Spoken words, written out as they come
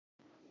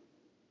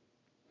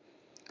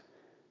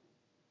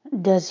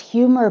does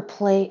humor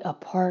play a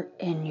part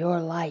in your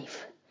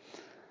life?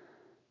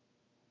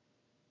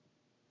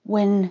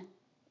 When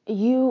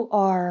you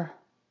are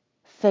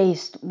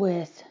faced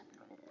with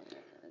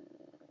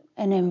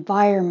an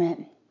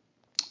environment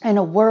and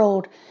a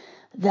world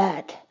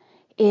that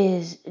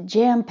is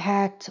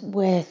jam-packed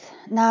with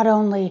not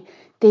only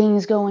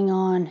things going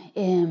on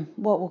in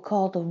what we'll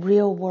call the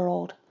real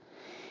world,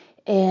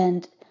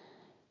 and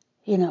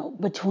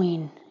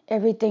between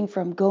everything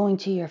from going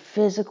to your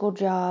physical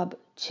job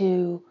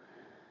to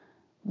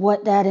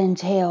what that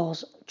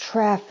entails,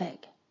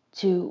 traffic,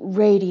 to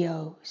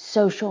radio,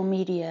 social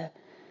media,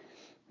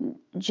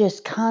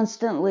 just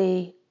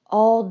constantly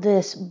all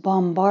this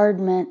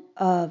bombardment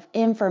of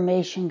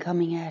information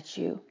coming at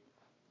you,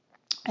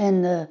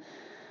 and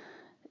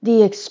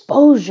the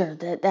exposure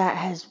that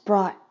has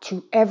brought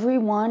to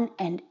everyone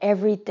and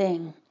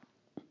everything,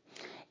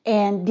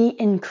 and the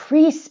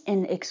increase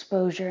in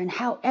exposure and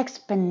how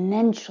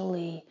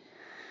exponentially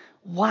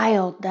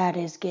wild that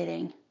is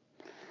getting.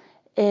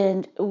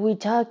 And we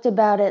talked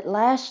about it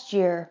last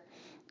year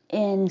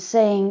in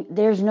saying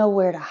there's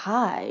nowhere to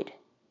hide.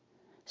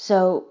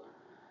 So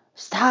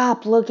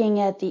stop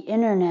looking at the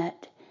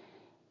internet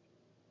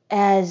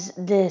as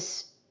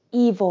this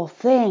evil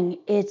thing.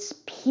 It's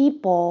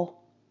people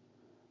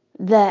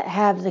that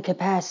have the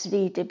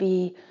capacity to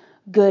be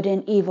good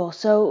and evil.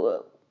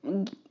 So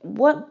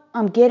what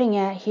I'm getting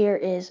at here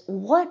is,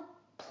 what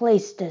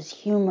place does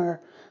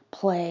humor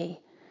play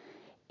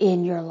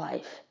in your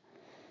life?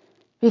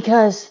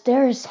 Because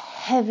there's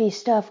heavy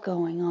stuff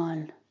going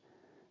on.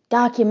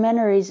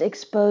 Documentaries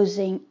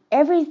exposing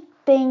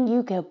everything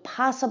you could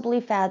possibly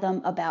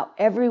fathom about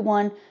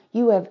everyone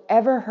you have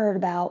ever heard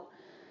about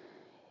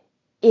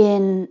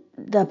in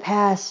the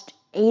past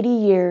 80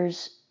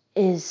 years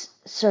is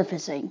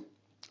surfacing,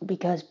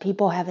 because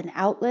people have an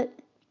outlet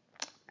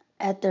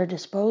at their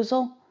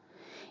disposal.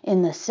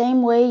 In the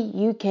same way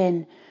you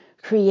can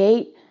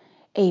create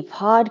a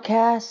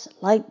podcast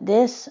like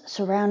this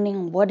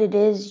surrounding what it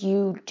is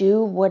you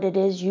do, what it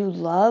is you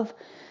love,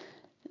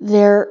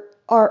 there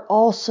are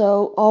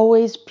also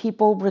always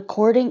people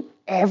recording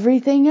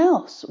everything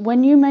else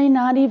when you may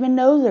not even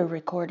know they're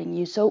recording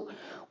you. So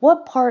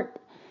what part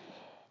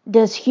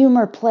does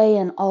humor play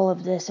in all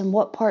of this, and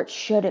what part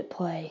should it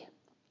play?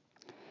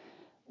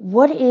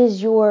 What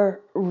is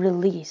your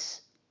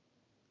release?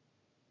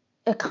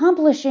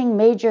 Accomplishing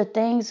major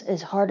things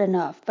is hard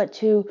enough, but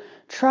to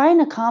try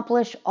and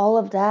accomplish all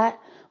of that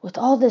with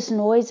all this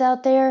noise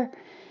out there,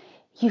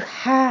 you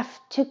have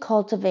to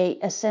cultivate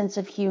a sense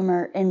of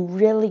humor and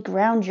really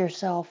ground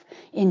yourself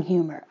in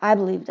humor. I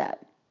believe that.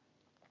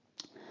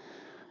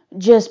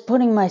 Just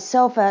putting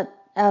myself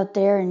out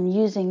there and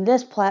using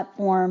this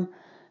platform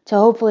to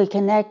hopefully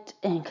connect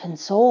and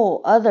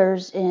console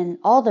others in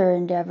all their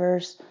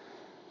endeavors.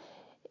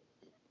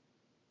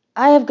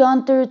 I have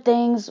gone through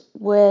things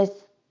with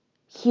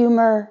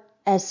humor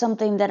as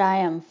something that I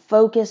am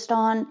focused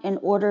on in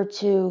order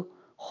to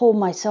hold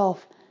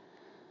myself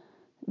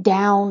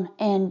down,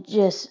 and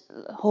just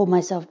hold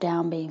myself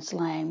down being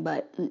slang,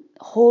 but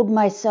hold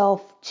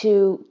myself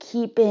to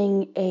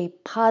keeping a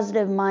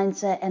positive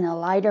mindset and a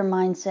lighter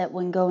mindset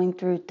when going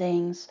through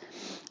things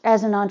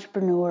as an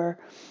entrepreneur,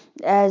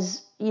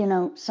 as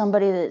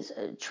somebody that's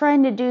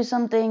trying to do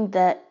something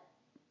that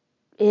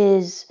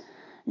is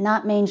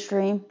not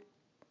mainstream,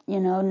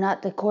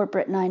 not the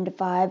corporate 9 to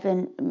 5.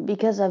 And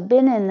because I've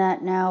been in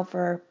that now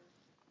for,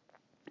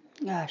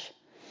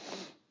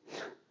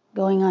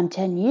 going on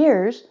 10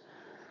 years,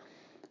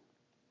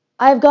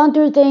 I've gone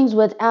through things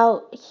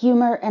without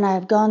humor, and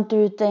I've gone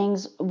through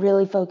things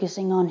really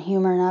focusing on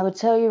humor. And I would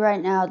tell you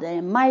right now that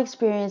in my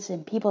experience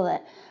and people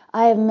that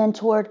I have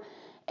mentored,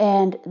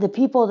 and the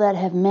people that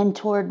have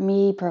mentored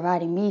me,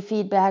 providing me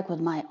feedback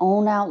with my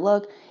own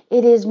outlook,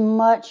 it is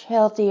much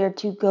healthier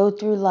to go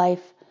through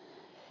life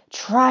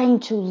trying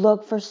to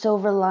look for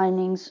silver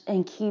linings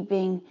and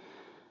keeping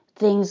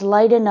things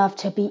light enough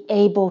to be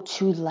able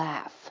to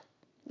laugh.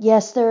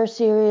 Yes, there are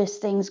serious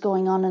things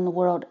going on in the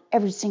world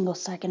every single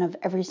second of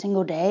every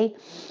single day.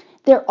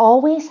 There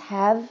always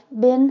have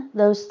been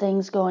those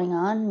things going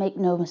on, make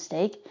no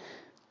mistake.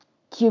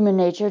 Human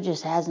nature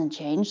just hasn't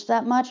changed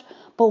that much.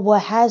 But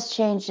what has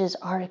changed is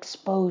our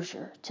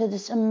exposure to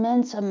this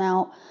immense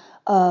amount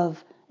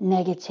of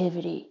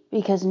negativity,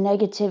 because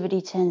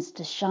negativity tends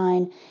to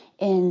shine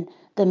in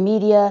the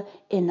media,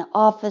 in the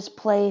office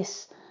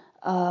place.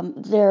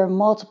 There are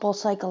multiple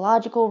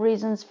psychological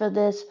reasons for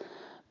this,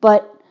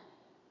 but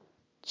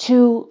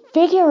to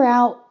figure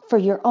out for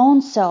your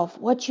own self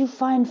what you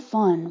find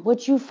fun,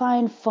 what you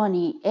find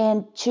funny,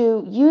 and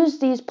to use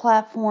these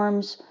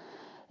platforms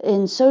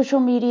in social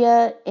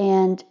media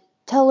and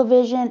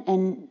television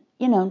and,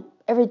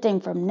 everything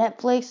from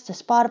Netflix to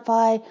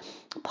Spotify,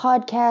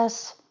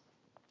 podcasts,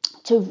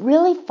 to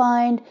really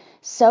find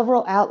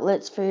several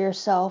outlets for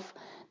yourself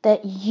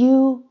that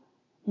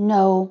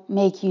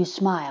make you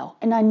smile.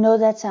 And I know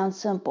that sounds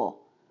simple,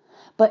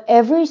 but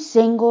every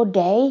single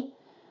day,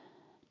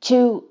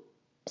 to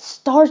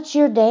start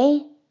your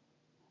day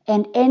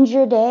and end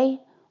your day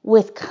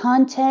with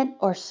content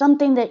or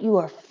something that you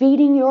are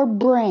feeding your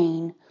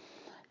brain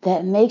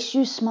that makes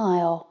you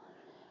smile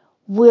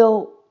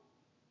will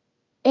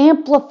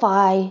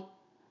amplify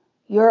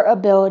your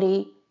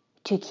ability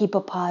to keep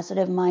a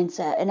positive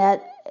mindset. And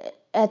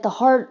at the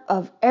heart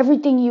of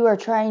everything you are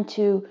trying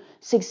to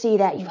succeed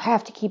at, you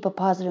have to keep a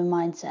positive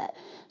mindset.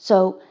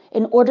 So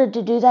in order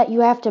to do that, you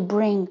have to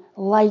bring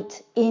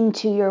light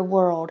into your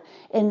world.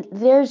 And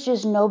there's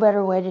just no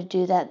better way to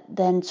do that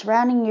than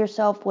surrounding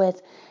yourself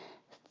with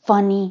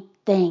fun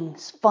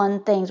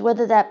things,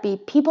 whether that be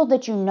people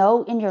that you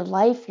know in your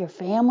life, your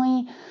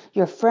family,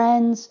 your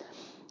friends,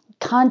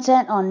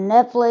 content on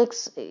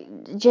Netflix,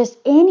 just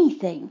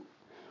anything.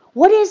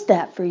 What is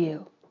that for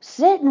you?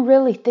 Sit and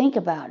really think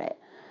about it.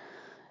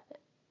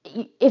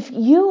 If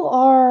you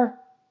are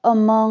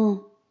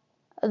among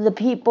the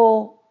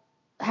people,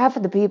 half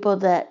of the people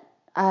that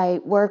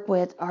I work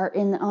with are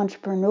in the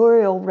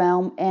entrepreneurial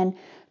realm and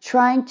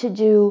trying to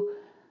do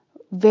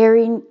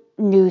very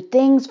new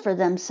things for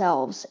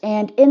themselves.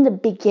 And in the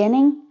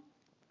beginning,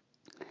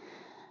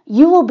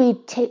 you will be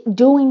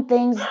doing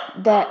things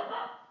that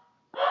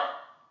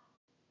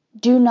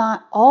do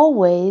not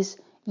always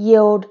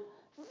yield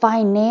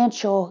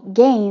financial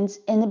gains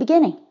in the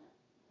beginning.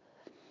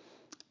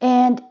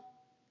 And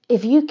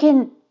if you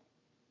can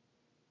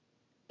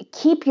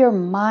keep your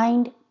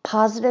mind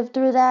positive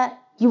through that,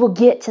 you will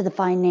get to the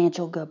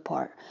financial good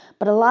part.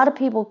 But a lot of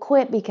people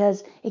quit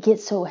because it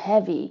gets so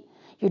heavy.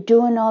 You're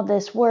doing all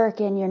this work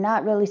and you're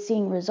not really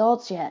seeing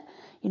results yet.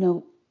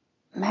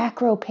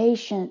 Macro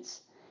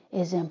patience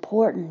is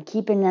important,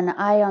 keeping an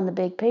eye on the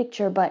big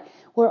picture, but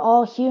we're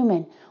all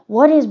human.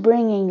 What is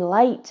bringing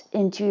light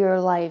into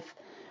your life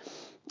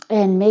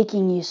and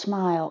making you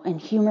smile? And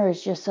humor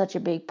is just such a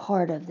big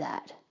part of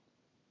that.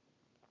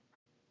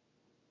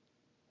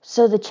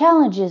 So the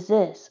challenge is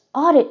this: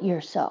 audit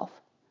yourself.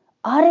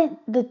 Audit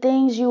the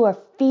things you are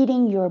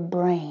feeding your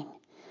brain,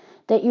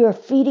 that you are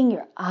feeding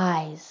your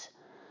eyes.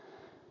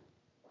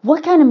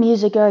 What kind of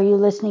music are you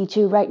listening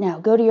to right now?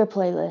 Go to your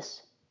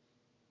playlist.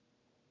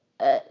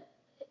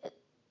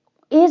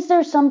 Is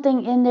there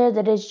something in there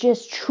that is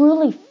just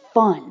truly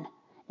fun,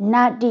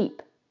 not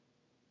deep?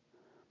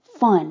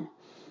 Fun.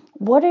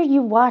 What are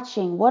you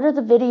watching? What are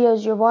the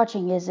videos you're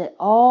watching? Is it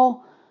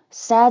all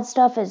sad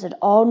stuff? Is it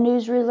all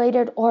news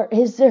related? Or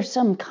is there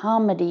some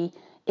comedy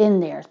in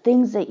there?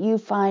 Things that you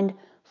find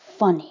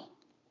funny.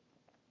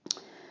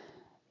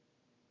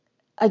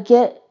 I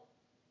get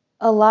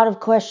a lot of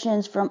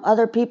questions from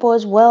other people,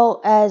 as well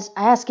as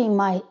asking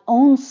my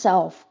own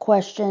self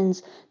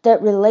questions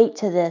that relate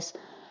to this.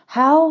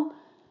 How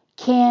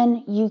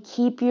can you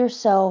keep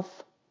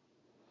yourself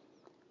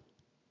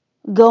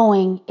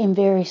going in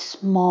very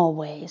small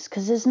ways?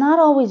 Because it's not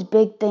always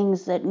big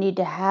things that need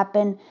to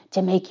happen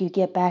to make you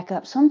get back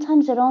up.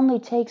 Sometimes it only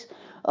takes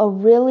a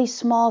really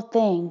small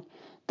thing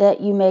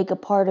that you make a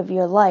part of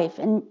your life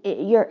and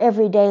your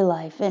everyday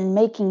life and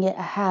making it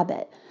a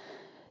habit.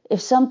 If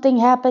something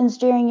happens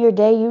during your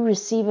day, you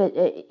receive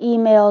an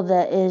email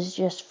that is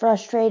just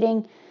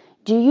frustrating,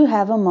 do you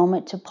have a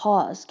moment to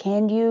pause?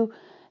 Can you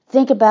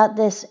think about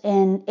this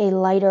in a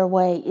lighter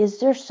way?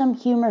 Is there some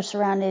humor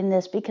surrounding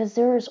this? Because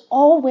there is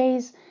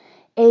always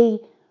a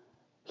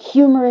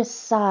humorous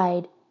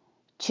side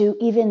to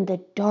even the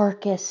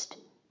darkest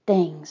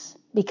things,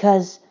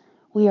 because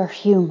we are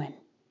human.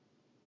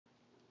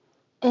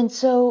 And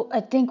so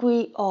I think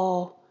we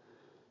all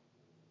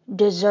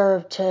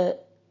deserve to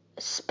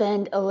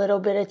spend a little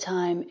bit of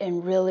time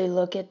and really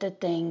look at the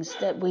things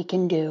that we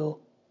can do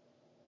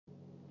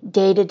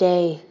day to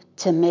day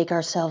to make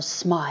ourselves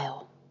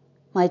smile.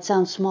 Might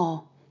sound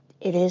small,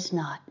 it is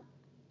not.